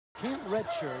can't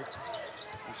redshirt.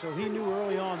 And so he knew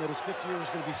early on that his fifth year was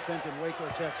going to be spent in Waco,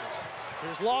 Texas.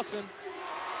 Here's Lawson.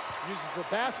 Uses the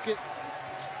basket.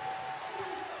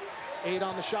 8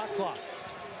 on the shot clock.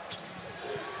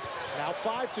 Now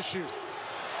 5 to shoot.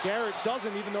 Garrett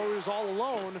doesn't, even though he was all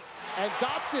alone. And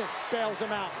Dotson bails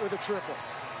him out with a triple.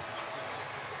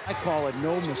 I call it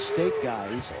no mistake,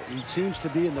 guys. He seems to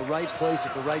be in the right place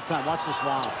at the right time. Watch this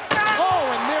lob. Oh,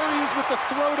 and there he is with the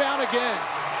throwdown again.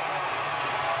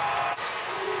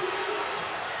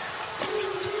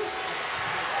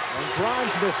 And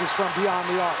Grimes misses from beyond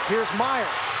the arc. Here's Meyer.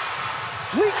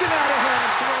 Leaking out ahead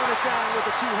and throwing it down with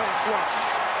a two-hand flush.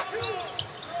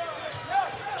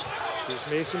 Here's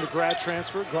Mason, the grad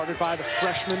transfer, guarded by the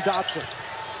freshman Dotson.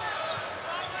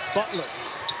 Butler.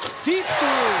 Deep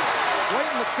three. Right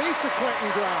in the face of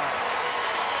Quentin Grimes.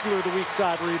 Through the weak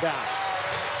side rebound.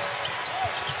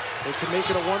 They can make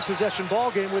it a one-possession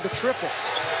ball game with a triple.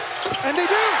 And they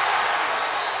do!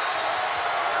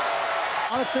 A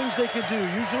lot of things they can do.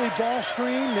 Usually ball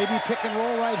screen, maybe pick and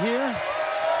roll right here.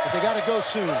 But they got to go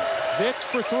soon. Vick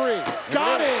for 3.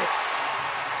 Got it!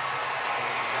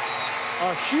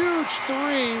 A huge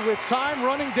 3 with time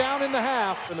running down in the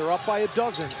half. And they're up by a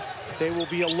dozen. They will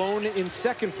be alone in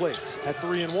second place at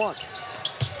 3-1.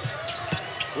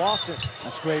 Lawson.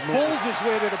 That's great move. Pulls his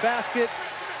way to the basket.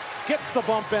 Gets the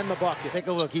bump and the bucket. Take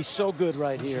a look. He's so good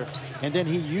right here. And then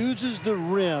he uses the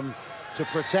rim to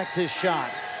protect his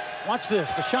shot. Watch this.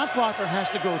 The shot blocker has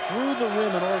to go through the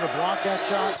rim in order to block that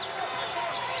shot.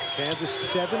 Kansas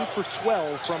 7 for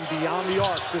 12 from beyond the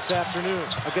arc this afternoon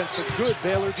against a good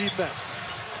Baylor defense.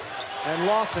 And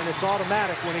Lawson, it's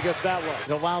automatic when he gets that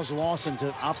low. It allows Lawson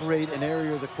to operate an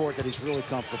area of the court that he's really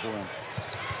comfortable in.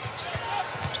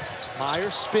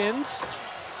 Meyer spins,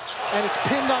 and it's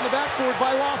pinned on the backboard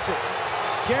by Lawson.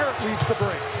 Garrett leads the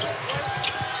break.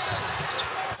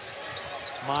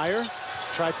 Meyer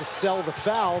tried to sell the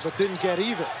foul, but didn't get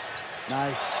either.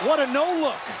 Nice. What a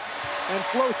no-look. And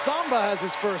Flo Thamba has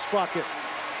his first bucket.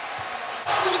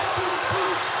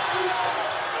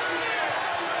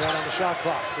 10 on the shot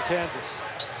clock for Kansas.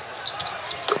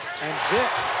 And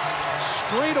Vick,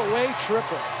 straight away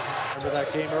triple. Remember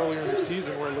that game earlier in the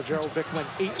season where Lagerald Vick went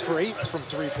 8 for 8 from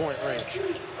three-point range.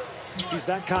 He's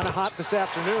that kind of hot this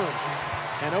afternoon.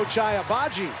 And Ochai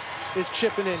Agbaji is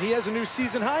chipping in. He has a new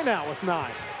season high now with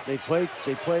 9. They play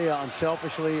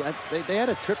unselfishly. They had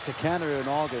a trip to Canada in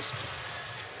August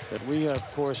that we, of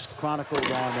course,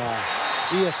 chronicled on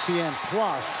ESPN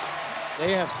Plus.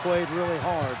 They have played really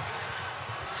hard.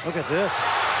 Look at this.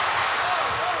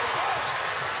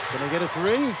 Can they get a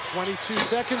 3? 22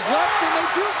 seconds left, and they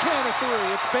do can a 3.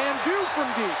 It's Bandu from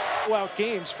deep. Out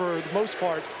games for the most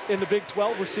part in the Big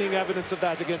 12. We're seeing evidence of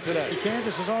that again today.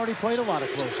 Kansas has already played a lot of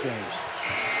close games.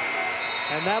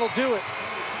 And that'll do it.